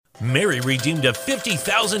Mary redeemed a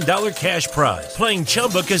 $50,000 cash prize playing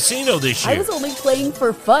Chumba Casino this year. I was only playing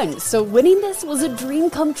for fun, so winning this was a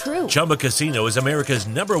dream come true. Chumba Casino is America's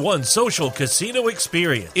 #1 social casino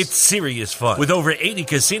experience. It's serious fun. With over 80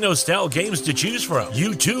 casino-style games to choose from,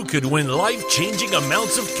 you too could win life-changing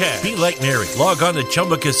amounts of cash. Be like Mary. Log on to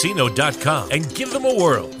ChumbaCasino.com and give them a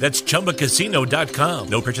whirl. That's ChumbaCasino.com.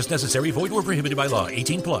 No purchase necessary. Void where prohibited by law.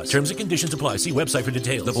 18 plus. Terms and conditions apply. See website for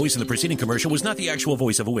details. The voice in the preceding commercial was not the actual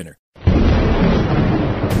voice of a winner.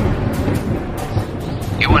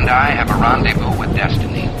 You and I have a rendezvous with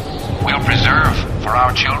destiny. We'll preserve for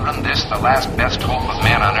our children this, the last best hope of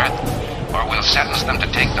man on earth, or we'll sentence them to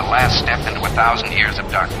take the last step into 1,000 years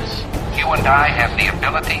of darkness. You and I have the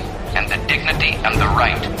ability and the dignity and the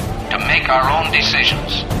right to make our own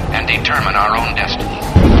decisions and determine our own destiny.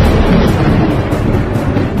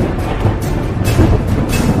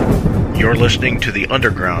 You're listening to The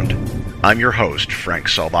Underground. I'm your host, Frank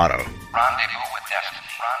Salvato. Rendezvous with destiny.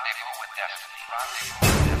 Rendezvous with destiny.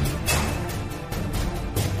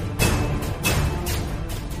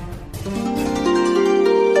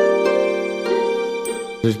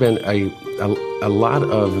 There's been a lot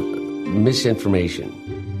of misinformation.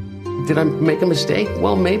 Did I make a mistake?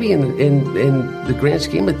 Well, maybe in the grand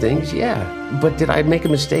scheme of things, yeah. But did I make a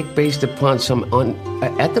mistake based upon some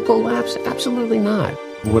unethical lapse? Absolutely not.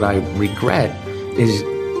 What I regret is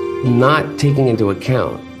not taking into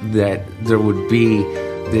account that there would be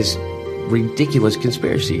this ridiculous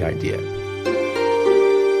conspiracy idea.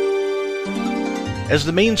 As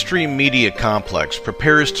the mainstream media complex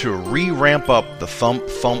prepares to re-ramp up the thump,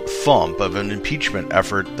 thump, thump of an impeachment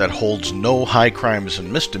effort that holds no high crimes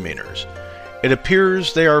and misdemeanors, it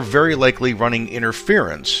appears they are very likely running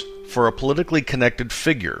interference for a politically connected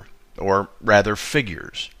figure, or rather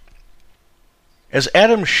figures. As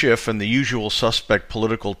Adam Schiff and the usual suspect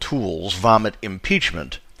political tools vomit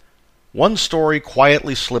impeachment, one story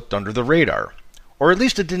quietly slipped under the radar, or at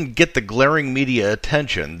least it didn't get the glaring media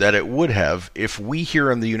attention that it would have if we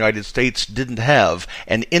here in the United States didn't have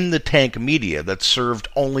an in-the-tank media that served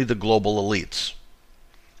only the global elites.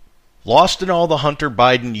 Lost in all the Hunter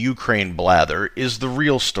Biden Ukraine blather is the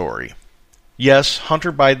real story. Yes,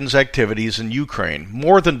 Hunter Biden's activities in Ukraine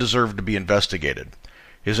more than deserve to be investigated.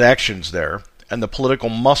 His actions there, and the political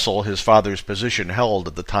muscle his father's position held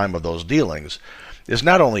at the time of those dealings, is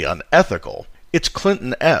not only unethical, it's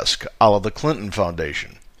Clinton-esque, a la the Clinton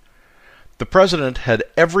Foundation. The president had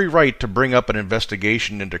every right to bring up an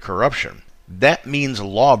investigation into corruption. That means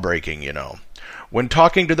law-breaking, you know. When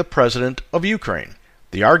talking to the president of Ukraine,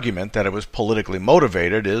 the argument that it was politically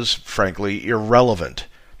motivated is, frankly, irrelevant.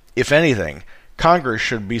 If anything, Congress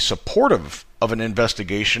should be supportive of an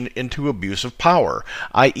investigation into abuse of power,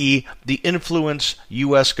 i.e., the influence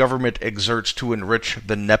U.S. government exerts to enrich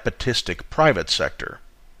the nepotistic private sector.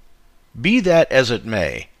 Be that as it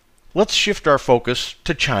may, let's shift our focus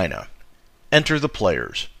to China. Enter the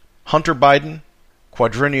players. Hunter Biden,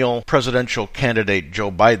 quadrennial presidential candidate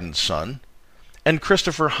Joe Biden's son, and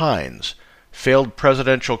Christopher Hines, failed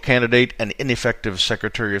presidential candidate and ineffective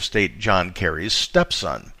Secretary of State John Kerry's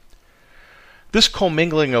stepson. This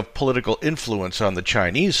commingling of political influence on the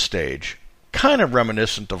Chinese stage, kind of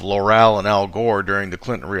reminiscent of Loral and Al Gore during the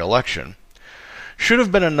Clinton re-election, should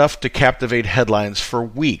have been enough to captivate headlines for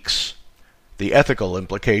weeks. The ethical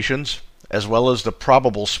implications, as well as the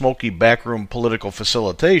probable smoky backroom political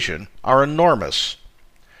facilitation, are enormous.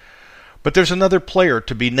 But there's another player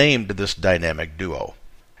to be named to this dynamic duo.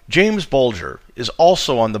 James Bulger is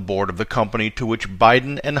also on the board of the company to which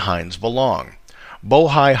Biden and Hines belong,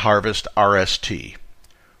 Bohai Harvest RST.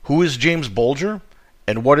 Who is James Bulger?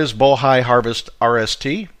 And what is Bohai Harvest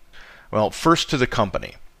RST? Well, first to the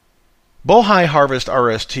company. Bohai Harvest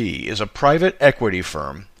RST is a private equity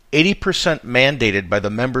firm, 80% mandated by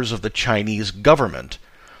the members of the Chinese government,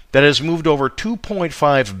 that has moved over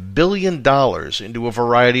 $2.5 billion into a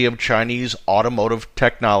variety of Chinese automotive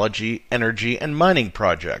technology, energy, and mining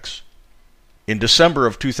projects. In December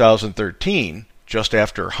of 2013, just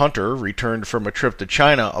after Hunter returned from a trip to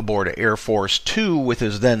China aboard Air Force Two with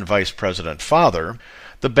his then Vice President father,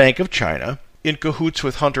 the Bank of China, in cahoots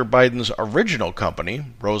with Hunter Biden's original company,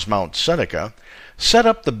 Rosemount Seneca, set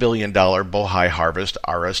up the billion-dollar Bohai Harvest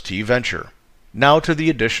RST venture. Now to the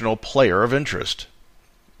additional player of interest.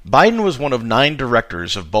 Biden was one of 9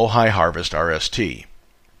 directors of Bohai Harvest RST.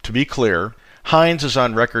 To be clear, Hines is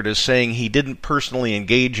on record as saying he didn't personally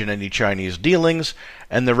engage in any Chinese dealings,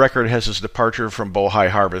 and the record has his departure from Bohai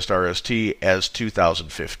Harvest RST as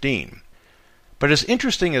 2015. But as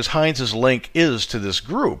interesting as Hines' link is to this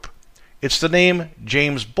group, it's the name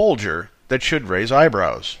James Bulger that should raise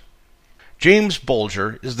eyebrows. James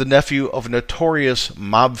Bulger is the nephew of notorious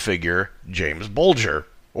mob figure James Bulger,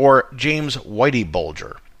 or James Whitey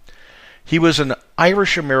Bulger. He was an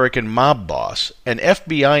Irish-American mob boss, an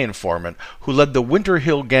FBI informant who led the Winter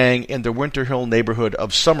Hill Gang in the Winter Hill neighborhood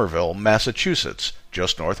of Somerville, Massachusetts,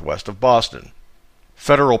 just northwest of Boston.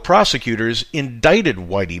 Federal prosecutors indicted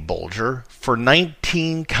Whitey Bulger for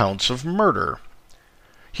 19 counts of murder.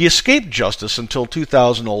 He escaped justice until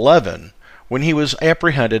 2011, when he was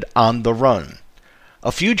apprehended on the run,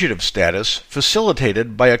 a fugitive status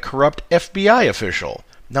facilitated by a corrupt FBI official.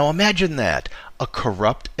 Now imagine that, a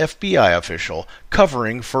corrupt FBI official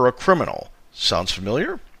covering for a criminal. Sounds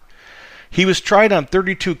familiar? He was tried on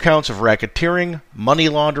 32 counts of racketeering, money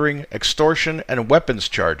laundering, extortion, and weapons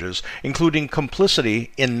charges, including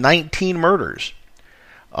complicity in 19 murders.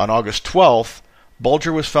 On August 12th,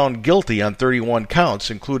 Bulger was found guilty on 31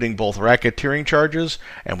 counts, including both racketeering charges,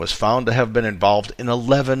 and was found to have been involved in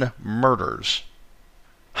 11 murders.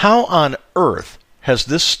 How on earth has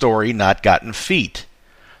this story not gotten feet?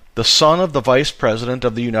 The son of the Vice President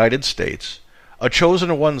of the United States, a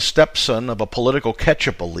chosen one stepson of a political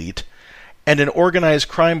ketchup elite, and an organized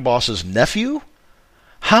crime boss's nephew?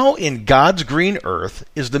 How in God's green earth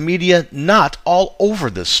is the media not all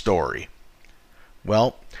over this story?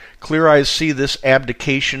 Well, Clear Eyes see this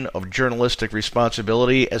abdication of journalistic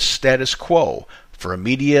responsibility as status quo for a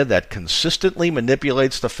media that consistently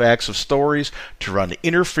manipulates the facts of stories to run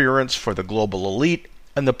interference for the global elite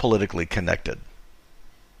and the politically connected.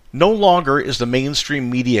 No longer is the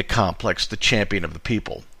mainstream media complex the champion of the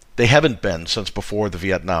people. They haven't been since before the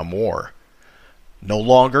Vietnam War. No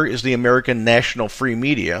longer is the American national free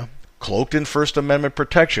media, cloaked in First Amendment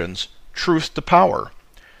protections, truth to power.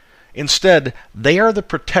 Instead, they are the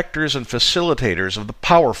protectors and facilitators of the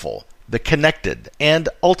powerful, the connected, and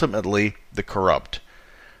ultimately the corrupt.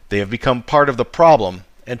 They have become part of the problem,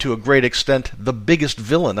 and to a great extent, the biggest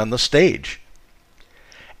villain on the stage.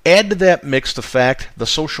 Add to that mix the fact the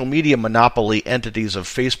social media monopoly entities of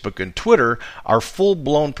Facebook and Twitter are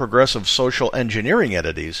full-blown progressive social engineering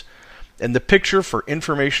entities, and the picture for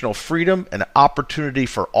informational freedom and opportunity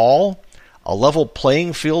for all, a level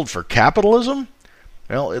playing field for capitalism,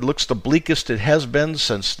 well, it looks the bleakest it has been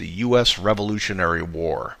since the U.S. Revolutionary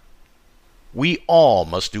War. We all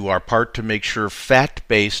must do our part to make sure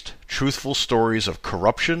fact-based, truthful stories of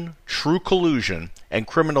corruption, true collusion, and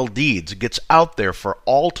criminal deeds gets out there for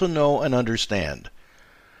all to know and understand.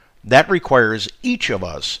 That requires each of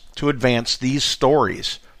us to advance these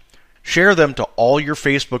stories. Share them to all your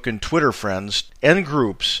Facebook and Twitter friends and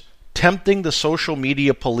groups, tempting the social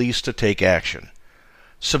media police to take action.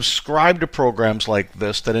 Subscribe to programs like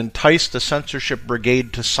this that entice the censorship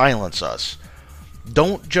brigade to silence us.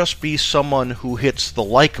 Don't just be someone who hits the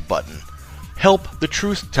like button. Help the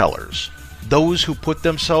truth tellers, those who put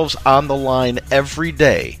themselves on the line every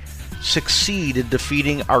day, succeed in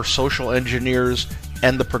defeating our social engineers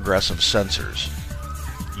and the progressive censors.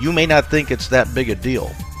 You may not think it's that big a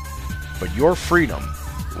deal, but your freedom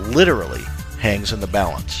literally hangs in the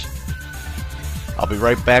balance. I'll be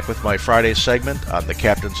right back with my Friday segment on the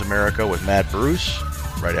Captain's America with Matt Bruce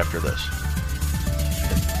right after this.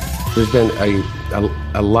 There's been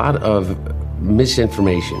a lot of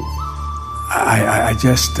misinformation. I'm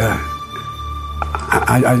just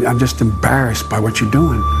embarrassed by what you're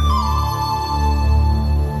doing.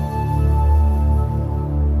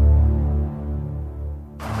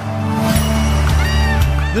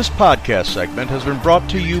 This podcast segment has been brought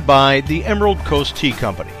to you by the Emerald Coast Tea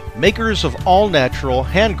Company, makers of all-natural,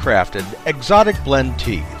 handcrafted, exotic blend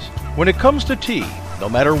teas. When it comes to tea, no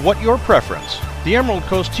matter what your preference, the Emerald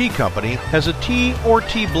Coast Tea Company has a tea or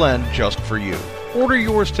tea blend just for you. Order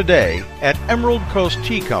yours today at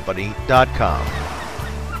emeraldcoastteacompany.com.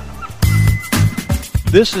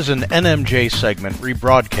 This is an NMJ segment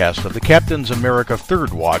rebroadcast of the Captain's America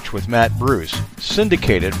Third Watch with Matt Bruce,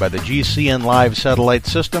 syndicated by the GCN Live satellite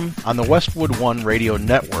system on the Westwood One radio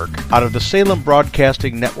network out of the Salem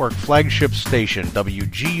Broadcasting Network flagship station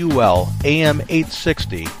WGUL AM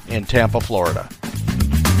 860 in Tampa, Florida.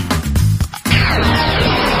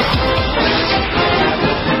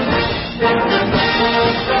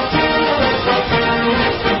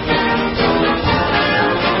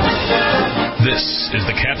 This is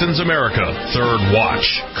the Captain's America Third Watch,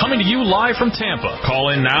 coming to you live from Tampa. Call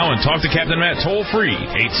in now and talk to Captain Matt toll-free,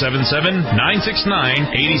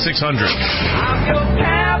 877-969-8600. I'm your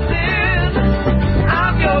captain.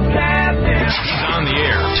 I'm your captain. He's on the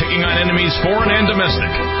air, taking on enemies foreign and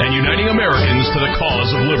domestic, and uniting Americans to the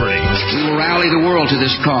cause of liberty. We will rally the world to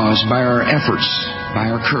this cause by our efforts, by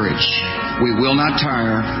our courage. We will not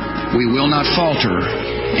tire, we will not falter,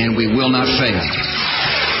 and we will not fail.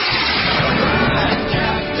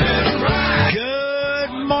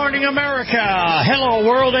 morning, America. Hello,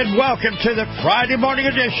 world, and welcome to the Friday morning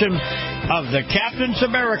edition of the Captain's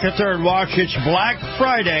America Third Watch. It's Black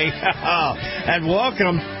Friday. And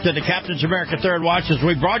welcome to the Captain's America Third Watch as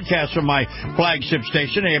we broadcast from my flagship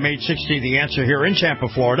station, AM 860, The Answer, here in Tampa,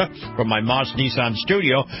 Florida, from my Moss Nissan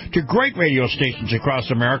studio to great radio stations across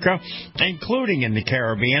America, including in the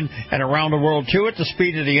Caribbean and around the world, too, at the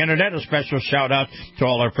speed of the Internet. A special shout-out to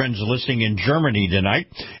all our friends listening in Germany tonight.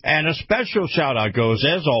 And a special shout-out goes,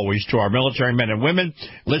 as always, to our military men and women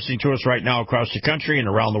listening to us right now across the country and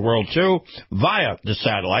around the world, too, via the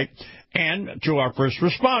satellite, and to our first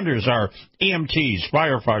responders, our EMTs,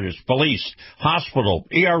 firefighters, police, hospital,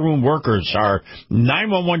 ER room workers, our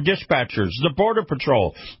 911 dispatchers, the Border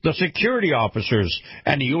Patrol, the security officers,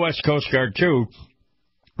 and the U.S. Coast Guard, too,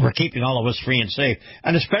 for keeping all of us free and safe.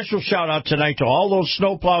 And a special shout-out tonight to all those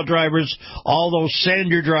snowplow drivers, all those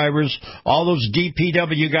sander drivers, all those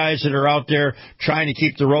DPW guys that are out there trying to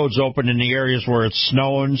keep the roads open in the areas where it's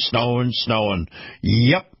snowing.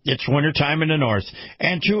 Yep. It's wintertime in the north.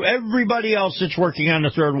 And to everybody else that's working on the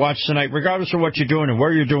Third Watch tonight, regardless of what you're doing and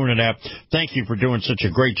where you're doing it at, thank you for doing such a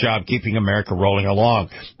great job keeping America rolling along.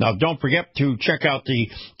 Now, don't forget to check out the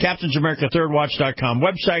CaptainsAmericaThirdWatch.com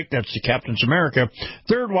website. That's the Captains America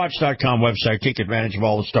ThirdWatch.com website. Take advantage of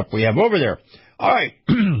all the stuff we have over there. All right.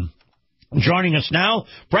 Joining us now,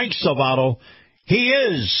 Frank Salvato. He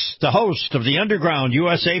is the host of the Underground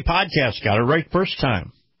USA podcast. Got it right first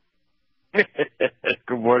time.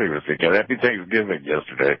 Good morning, Mr. Ken. Happy Thanksgiving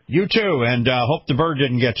yesterday. You too, and hope the bird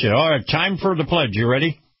didn't get you. All right, time for the pledge. You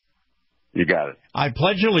ready? You got it. I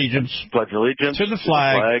pledge allegiance to the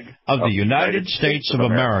flag of the United States of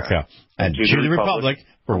America and to the republic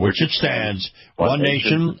for which it stands, one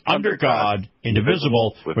nation, under God,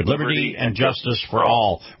 indivisible, with liberty and justice for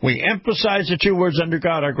all. We emphasize the two words under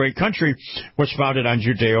God. Our great country was founded on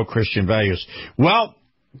Judeo-Christian values. Well,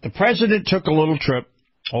 the president took a little trip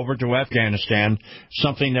over to Afghanistan,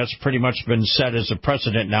 something that's pretty much been set as a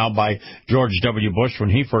precedent now by George W. Bush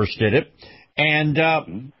when he first did it. And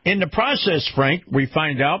in the process, Frank, we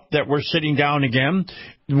find out that we're sitting down again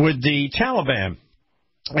with the Taliban.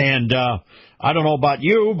 And I don't know about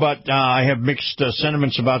you, but I have mixed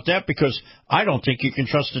sentiments about that because I don't think you can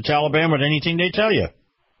trust the Taliban with anything they tell you.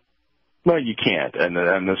 No, you can't, and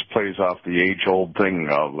this plays off the age-old thing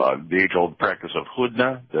of the age-old practice of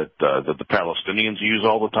hudna that the Palestinians use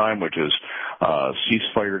all the time, which is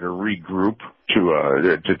ceasefire to regroup,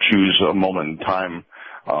 to choose a moment in time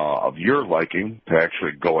of your liking to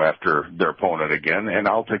actually go after their opponent again, and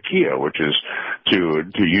al-taqiyya, which is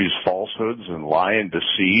to use falsehoods and lie and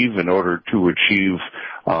deceive in order to achieve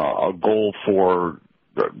a goal for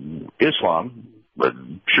Islam,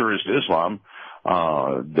 purest Islam.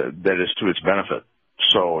 That is to its benefit.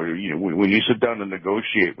 So when you sit down and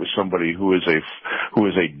negotiate with somebody who is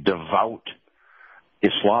a devout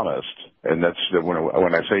Islamist, and that's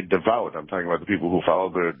when I say devout, I'm talking about the people who follow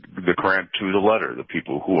the Quran to the letter, the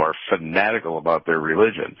people who are fanatical about their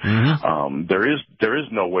religion. Mm-hmm. There is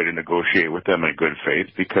no way to negotiate with them in good faith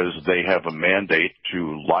because they have a mandate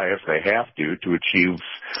to lie if they have to achieve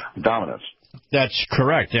dominance. That's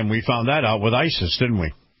correct, and we found that out with ISIS, didn't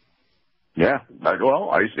we? Yeah,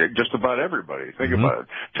 just about everybody. Think about it.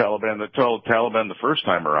 Taliban the first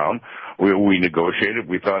time around, we negotiated.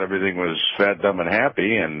 We thought everything was fat, dumb, and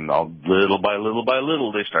happy, and little by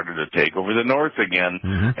little, they started to take over the north again.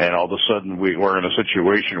 Mm-hmm. And all of a sudden, we're in a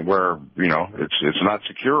situation where it's not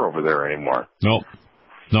secure over there anymore. Nope.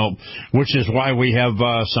 No, which is why we have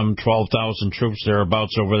some 12,000 troops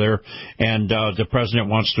thereabouts over there, and the president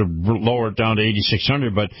wants to lower it down to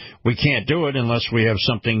 8,600, but we can't do it unless we have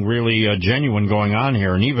something really genuine going on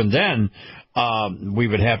here. And even then, we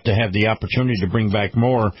would have to have the opportunity to bring back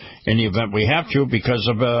more in the event we have to because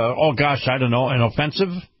of, an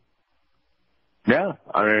offensive? Yeah,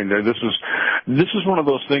 I mean, this is one of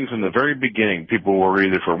those things in the very beginning. People were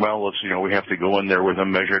either for, we have to go in there with a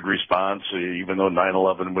measured response, even though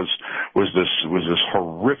 9/11 was this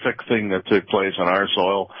horrific thing that took place on our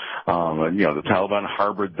soil. The Taliban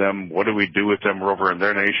harbored them. What do we do with them? We're over in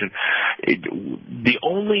their nation. The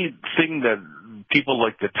only thing that people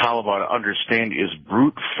like the Taliban understand is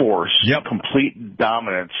brute force, complete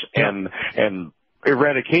dominance, and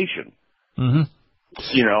eradication. Mm-hmm.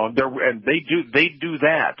 They do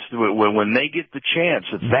that when they get the chance.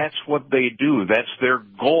 That's what they do. That's their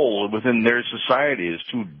goal within their society is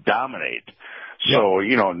to dominate. So,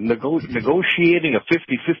 negotiating a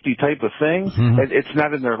 50-50 type of thing, it's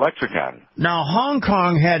not in their lexicon. Now, Hong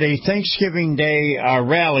Kong had a Thanksgiving Day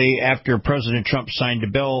rally after President Trump signed a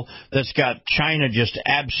bill that's got China just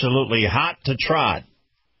absolutely hot to trot.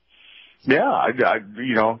 Yeah,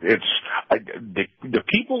 the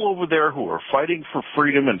people over there who are fighting for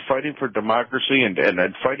freedom and fighting for democracy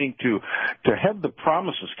and fighting to have the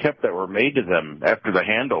promises kept that were made to them after the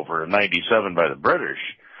handover in '97 by the British,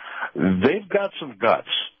 they've got some guts.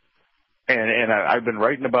 And I've been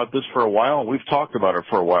writing about this for a while, and we've talked about it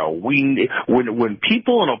for a while. When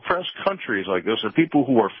people in oppressed countries like this, or people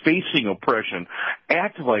who are facing oppression,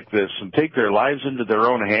 act like this and take their lives into their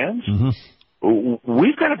own hands,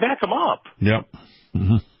 we've got to back them up. Yep.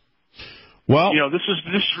 Mm-hmm. Well, this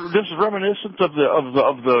is reminiscent of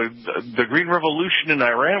the Green Revolution in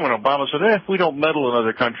Iran when Obama said, "We don't meddle in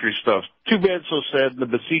other countries' stuff." Too bad, so sad. The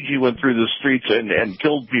Basiji went through the streets and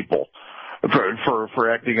killed people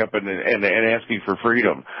for acting up and asking for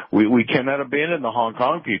freedom. We cannot abandon the Hong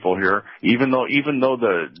Kong people here, even though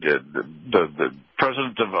the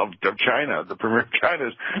president of China, the premier of China,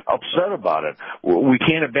 is upset about it. We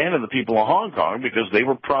can't abandon the people of Hong Kong because they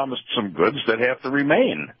were promised some goods that have to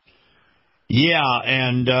remain. Yeah,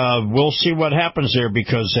 and we'll see what happens there,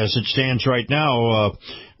 because as it stands right now,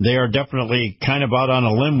 they are definitely kind of out on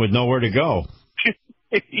a limb with nowhere to go.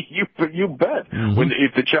 You bet. Mm-hmm.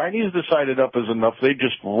 If the Chinese decide enough is enough, they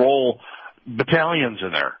just roll battalions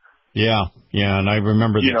in there. Yeah, and I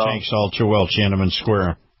remember the tanks all too well, Tiananmen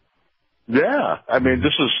Square. Yeah, I mean,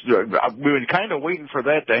 we've been kind of waiting for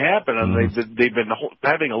that to happen, and they've been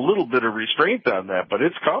having a little bit of restraint on that, but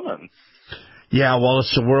it's coming. Yeah, well,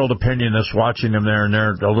 it's the world opinion that's watching them there, and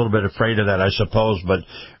they're a little bit afraid of that, I suppose. But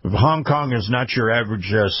Hong Kong is not your average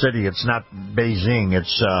city. It's not Beijing.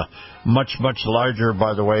 It's much, much larger,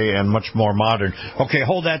 by the way, and much more modern. Okay,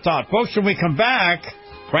 hold that thought. Folks, when we come back,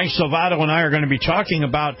 Frank Salvato and I are going to be talking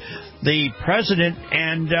about the president.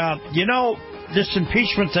 And, this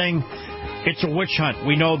impeachment thing, it's a witch hunt.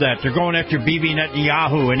 We know that. They're going after Bibi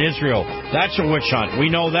Netanyahu in Israel. That's a witch hunt. We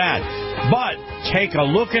know that. But take a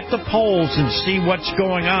look at the polls and see what's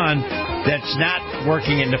going on that's not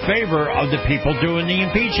working in the favor of the people doing the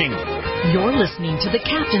impeaching. You're listening to the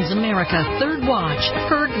Captain's America Third Watch,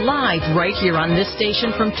 heard live right here on this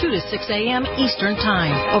station from 2 to 6 a.m. Eastern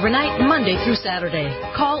Time, overnight Monday through Saturday.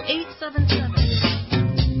 Call 877...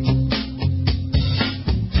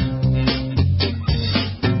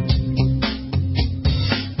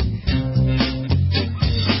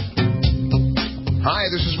 Hi,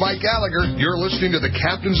 this is Mike Gallagher. You're listening to the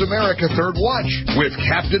Captain's America Third Watch with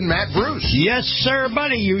Captain Matt Bruce. Yes, sir,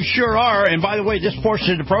 buddy, you sure are. And by the way, this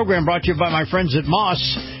portion of the program brought to you by my friends at Moss,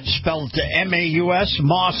 spelled M-A-U-S,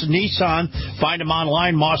 Moss Nissan. Find them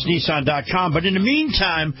online, mossnissan.com. But in the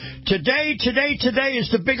meantime, today is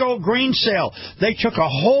the big old green sale. They took a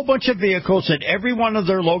whole bunch of vehicles at every one of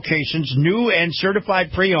their locations, new and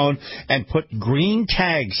certified pre-owned, and put green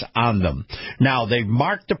tags on them. Now, they've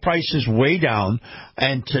marked the prices way down.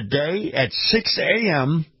 And today at 6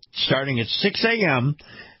 a.m., starting at 6 a.m.,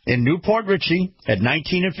 in Newport Richey at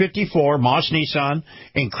 19 and 54, Moss Nissan,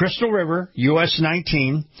 in Crystal River, US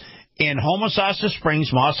 19, in Homosassa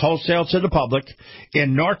Springs, Moss Wholesale to the Public,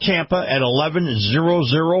 in North Tampa at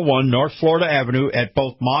 11001 North Florida Avenue at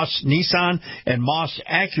both Moss Nissan and Moss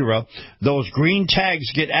Acura. Those green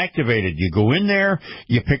tags get activated. You go in there,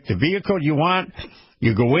 you pick the vehicle you want,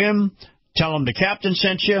 you go in, tell them the captain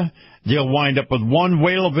sent you. They'll wind up with one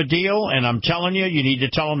whale of a deal, and I'm telling you, you need to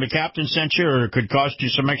tell them the captain sent you, or it could cost you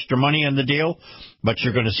some extra money on the deal. But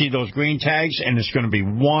you're going to see those green tags, and it's going to be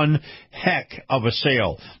one heck of a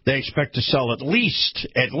sale. They expect to sell at least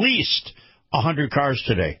 100 cars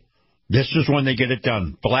today. This is when they get it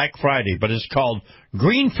done, Black Friday, but it's called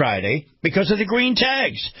Green Friday because of the green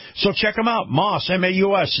tags. So check them out, Moss,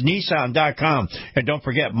 M-A-U-S, Nissan.com. And don't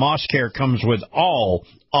forget, Moss Care comes with all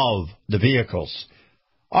of the vehicles.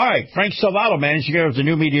 All right, Frank Salvato, managing editor of the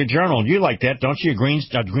New Media Journal. You like that, don't you? A green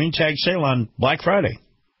tag sale on Black Friday.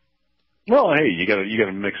 Well, hey, you got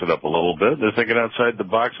to mix it up a little bit. They're thinking outside the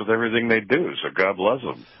box with everything they do, so God bless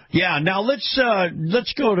them. Yeah, now let's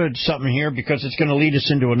go to something here because it's going to lead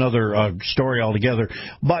us into another story altogether.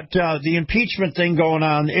 But the impeachment thing going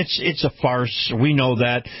on, it's a farce. We know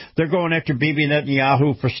that. They're going after Bibi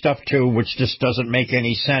Netanyahu for stuff, too, which just doesn't make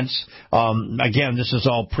any sense. Again, this is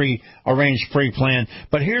all pre-arranged, pre-planned.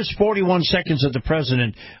 But here's 41 seconds of the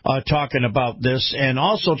president talking about this and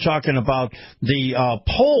also talking about the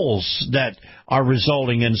polls that are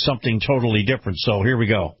resulting in something totally different. So here we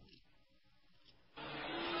go.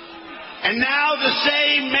 And now the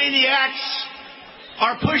same maniacs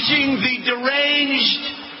are pushing the deranged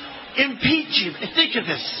impeachment. Think of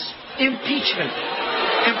this. Impeachment.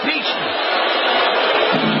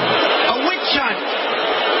 A witch hunt.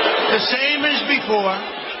 The same as before.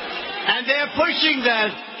 And they're pushing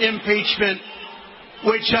that impeachment,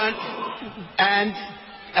 witch hunt, and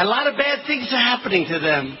a lot of bad things are happening to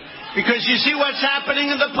them. Because you see what's happening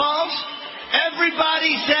in the polls?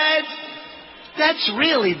 Everybody said, that's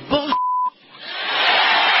really bullshit.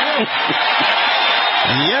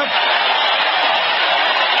 Yep.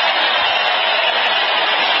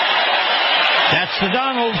 That's the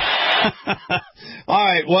Donald. All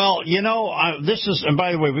right. Well, this is, and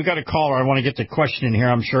by the way, we've got a caller. I want to get the question in here.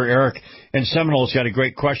 I'm sure Eric in Seminole's got a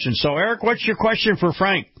great question. So, Eric, what's your question for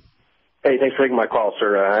Frank? Hey, thanks for taking my call,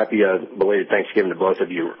 sir. Happy belated Thanksgiving to both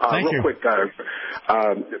of you. Thank you. Real quick,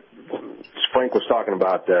 Frank was talking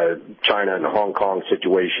about China and the Hong Kong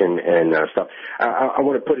situation and stuff. I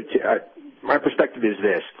want to put it to my perspective is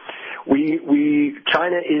this: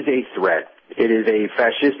 China is a threat. It is a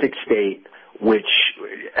fascistic state which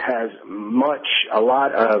has a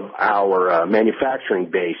lot of our manufacturing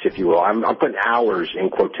base, if you will. I'm putting ours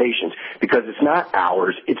in quotations because it's not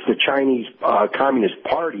ours. It's the Chinese Communist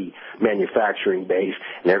Party manufacturing base.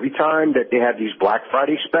 And every time that they have these Black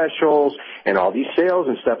Friday specials and all these sales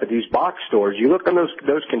and stuff at these box stores, you look on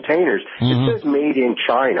those containers, it says made in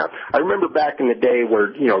China. I remember back in the day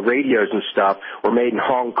where, radios and stuff were made in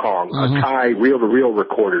Hong Kong, Akai reel-to-reel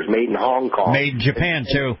recorders made in Hong Kong. Made in Japan,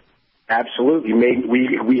 too. Absolutely.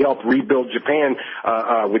 We helped rebuild Japan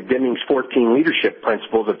with Deming's 14 leadership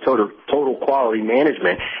principles of total quality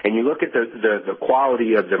management. And you look at the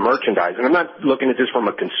quality of the merchandise, and I'm not looking at this from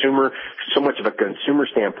so much of a consumer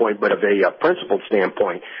standpoint, but of a principled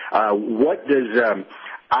standpoint.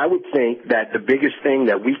 I would think that the biggest thing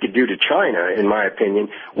that we could do to China, in my opinion,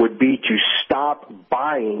 would be to stop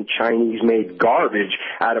buying Chinese-made garbage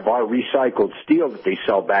out of our recycled steel that they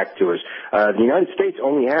sell back to us. The United States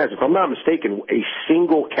only has, if I'm not mistaken, a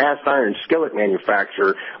single cast iron skillet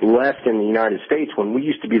manufacturer left in the United States when we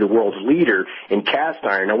used to be the world's leader in cast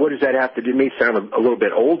iron. Now, what does that have to do? It may sound a little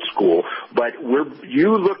bit old school, but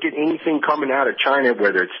you look at anything coming out of China,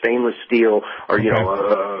 whether it's stainless steel or,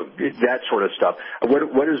 that sort of stuff.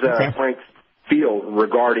 What does Frank feel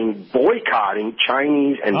regarding boycotting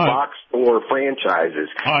Chinese and box store franchises?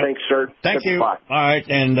 Thanks, sir. Thank you. All right,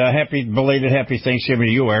 and happy Thanksgiving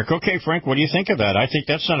to you, Eric. Okay, Frank, what do you think of that? I think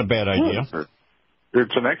that's not a bad idea.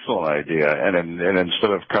 It's an excellent idea, and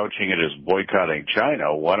instead of couching it as boycotting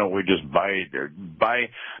China, why don't we just buy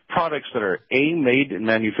products that are A, made and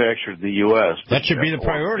manufactured in the U.S. That should be the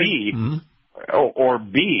priority. Or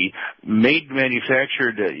B, made and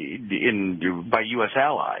manufactured by U.S.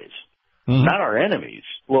 allies, not our enemies.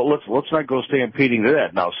 Well, let's not go stampeding to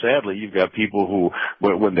that. Now, sadly, you've got people who,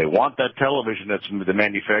 when they want that television that's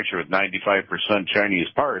manufactured with 95% Chinese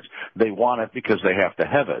parts, they want it because they have to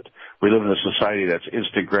have it. We live in a society that's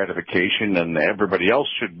instant gratification, and everybody else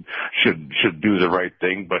should do the right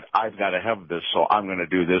thing. But I've got to have this, so I'm going to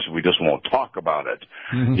do this. And we just won't talk about it.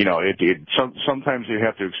 Sometimes you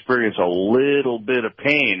have to experience a little bit of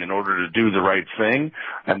pain in order to do the right thing,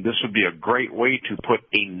 and this would be a great way to put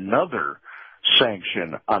another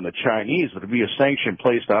sanction on the Chinese, but it'd be a sanction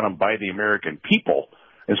placed on them by the American people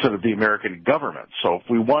instead of the American government. So if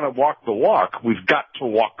we want to walk the walk, we've got to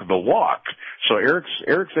walk the walk. So Eric's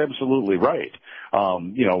absolutely right.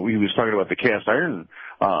 He was talking about the cast iron,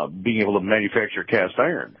 being able to manufacture cast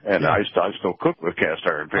iron, and I still cook with cast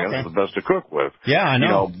iron pans. It's the best to cook with. Yeah, I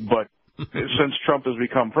know. But since Trump has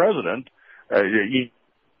become president, he's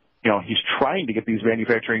trying to get these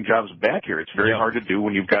manufacturing jobs back here. It's very hard to do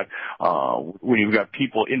when you've got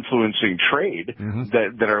people influencing trade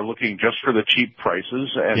that are looking just for the cheap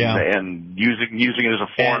prices and using it as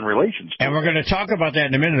a foreign relations tool. And we're going to talk about that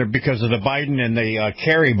in a minute because of the Biden and the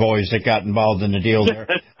Kerry boys that got involved in the deal there.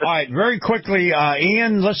 All right, very quickly,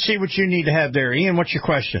 Ian, let's see what you need to have there. Ian, what's your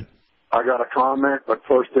question? I got a comment, but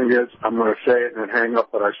first thing is I'm going to say it and then hang up,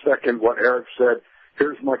 but I second what Eric said.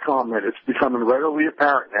 Here's my comment. It's becoming readily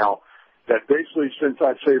apparent now that basically since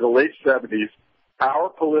I'd say the late 70s, our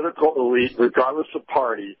political elite, regardless of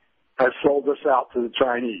party, has sold us out to the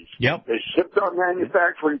Chinese. Yep. They shipped our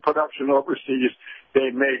manufacturing production overseas. They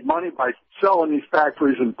made money by selling these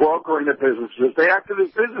factories and brokering the businesses. They acted as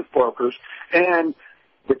business brokers, and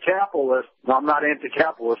the capitalists, I'm not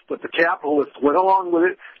anti-capitalist, but the capitalists went along with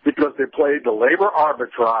it because they played the labor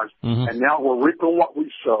arbitrage, and now we're reaping what we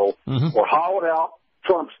sow. We're hollowed out.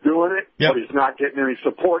 Trump's doing it, but he's not getting any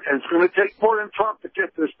support, and it's going to take more than Trump to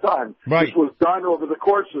get this done. Right. This was done over the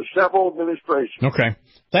course of several administrations. Okay.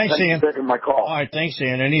 Thanks, Ian. for taking my call. All right, thanks,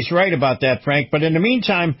 Ian. And he's right about that, Frank. But in the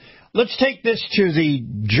meantime, let's take this to the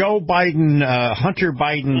Joe Biden, Hunter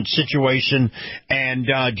Biden situation and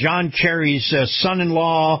John Kerry's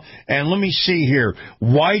son-in-law. And let me see here.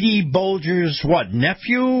 Whitey Bulger's,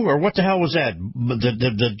 nephew? Or what the hell was that?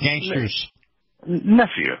 The gangsters?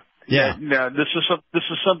 Nephew. Yeah. Now, this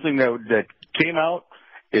is something that came out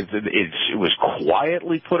It was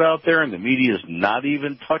quietly put out there, and the media is not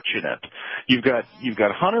even touching it. You've got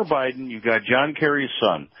Hunter Biden, you've got John Kerry's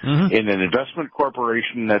son in an investment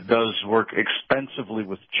corporation that does work expensively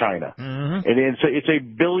with China, and it's a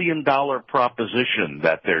 $1 billion proposition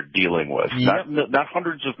that they're dealing with. Not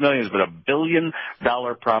hundreds of millions, but $1 billion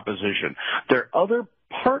proposition. Their other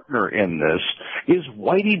partner in this is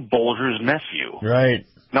Whitey Bulger's nephew. Right.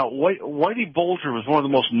 Now, Whitey Bulger was one of the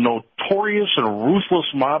most notorious and ruthless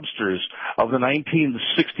mobsters of the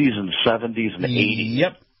 1960s and 70s and 80s.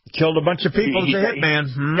 Yep. Killed a bunch of people as a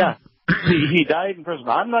hitman. Yeah. He died in prison.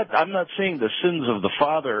 I'm not saying the sins of the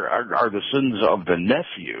father are the sins of the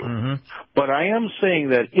nephew, but I am saying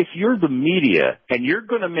that if you're the media and you're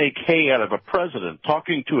going to make hay out of a president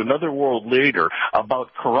talking to another world leader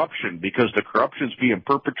about corruption because the corruption's being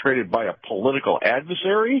perpetrated by a political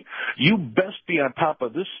adversary, you best be on top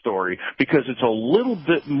of this story, because it's a little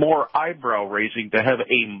bit more eyebrow-raising to have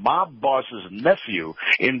a mob boss's nephew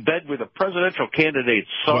in bed with a presidential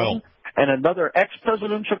candidate's son. And another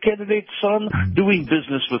ex-presidential candidate's son doing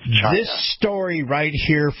business with China. This story right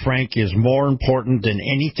here, Frank, is more important than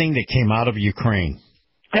anything that came out of Ukraine.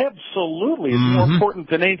 Absolutely. It's more important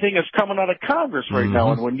than anything that's coming out of Congress right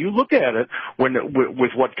now. And when you look at it,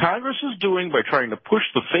 with what Congress is doing by trying to push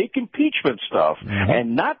the fake impeachment stuff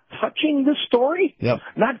and not touching the story,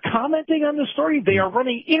 not commenting on the story, they are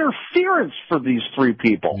running interference for these three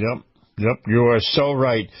people. Yep, you are so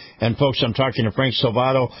right. And, folks, I'm talking to Frank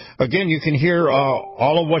Salvato. Again, you can hear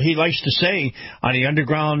all of what he likes to say on the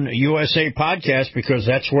Underground USA podcast, because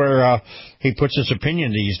that's where he puts his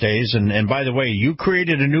opinion these days. And by the way, you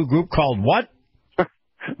created a new group called what?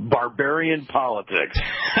 Barbarian Politics.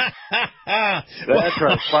 That's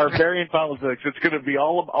right, Barbarian Politics. It's going to be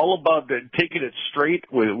all about taking it straight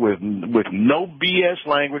with no BS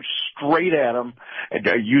language, straight at them, and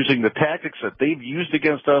using the tactics that they've used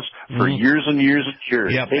against us for years and years and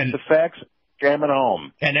years. Take the facts, jam it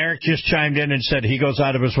home. And Eric just chimed in and said he goes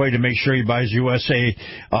out of his way to make sure he buys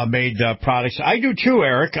USA-made products. I do too,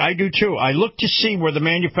 Eric. I do too. I look to see where the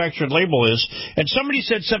manufactured label is. And somebody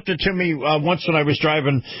said something to me once when I was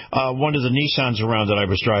driving one of the Nissans around that I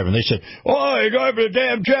was driving. They said, "Oh, you're driving a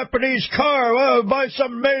damn Japanese car. Well, buy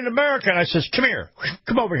something made in America." And I says, "Come here.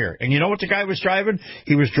 Come over here." And you know what the guy was driving?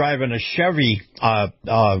 He was driving a Chevy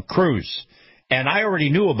Cruze. And I already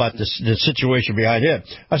knew about the situation behind him.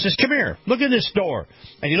 I says, "Come here, look at this door."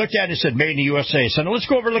 And he looked at it and said, "Made in the USA." I said, "No, let's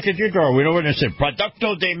go over and look at your door." We know what it said,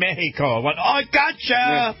 "Producto de Mexico." I went, "Oh,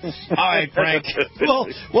 gotcha." All right, Frank.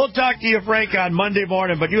 We'll talk to you, Frank, on Monday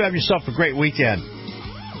morning, but you have yourself a great weekend.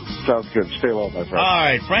 Sounds good. Stay well, my friend. All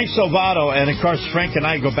right, Frank Salvato. And, of course, Frank and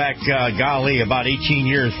I go back, about 18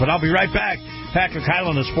 years. But I'll be right back. Patrick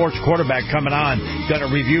Highland, the sports quarterback, coming on. Going to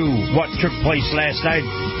review what took place last night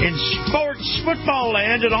in sports, football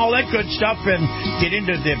land, and all that good stuff, and get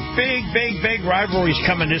into the big rivalries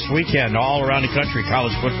coming this weekend all around the country,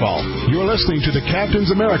 college football. You're listening to the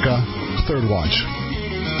Captain's America Third Watch.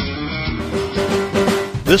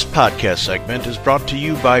 This podcast segment is brought to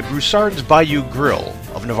you by Broussard's Bayou Grill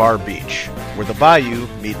of Navarre Beach, where the bayou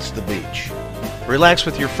meets the beach. Relax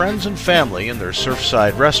with your friends and family in their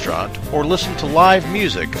surfside restaurant, or listen to live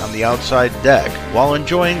music on the outside deck while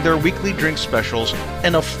enjoying their weekly drink specials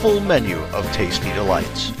and a full menu of tasty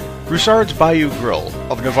delights. Broussard's Bayou Grill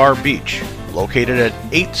of Navarre Beach, located at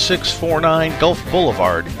 8649 Gulf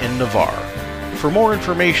Boulevard in Navarre. For more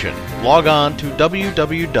information, log on to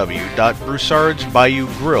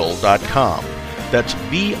www.broussardsbayougrill.com. That's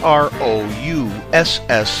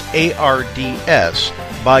BROUSSARDS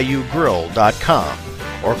BayouGrill.com,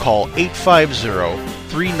 or call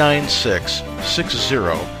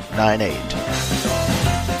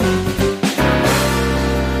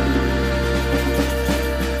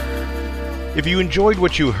If you enjoyed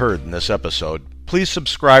what you heard in this episode, please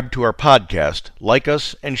subscribe to our podcast, like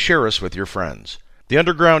us, and share us with your friends. The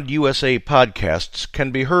Underground USA podcasts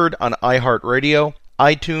can be heard on iHeartRadio,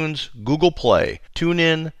 iTunes, Google Play,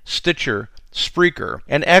 TuneIn, Stitcher, Spreaker,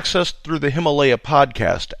 and accessed through the Himalaya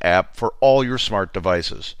Podcast app for all your smart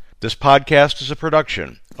devices. This podcast is a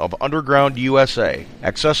production of Underground USA,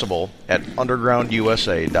 accessible at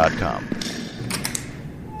undergroundusa.com.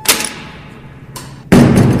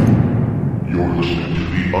 You're listening to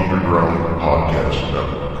the Underground Podcast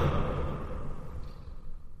Network.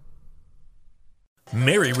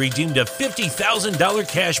 Mary redeemed a $50,000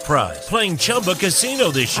 cash prize playing Chumba Casino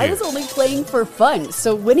this year. I was only playing for fun,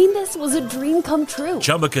 so winning this was a dream come true.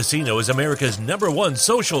 Chumba Casino is America's #1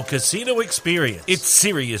 social casino experience. It's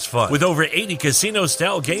serious fun. With over 80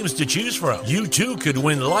 casino-style games to choose from, you too could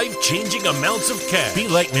win life-changing amounts of cash. Be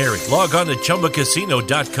like Mary. Log on to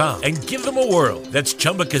ChumbaCasino.com and give them a whirl. That's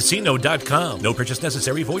ChumbaCasino.com. No purchase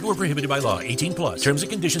necessary. Void or prohibited by law. 18+. Terms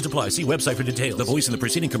and conditions apply. See website for details. The voice in the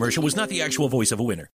preceding commercial was not the actual voice of a winner.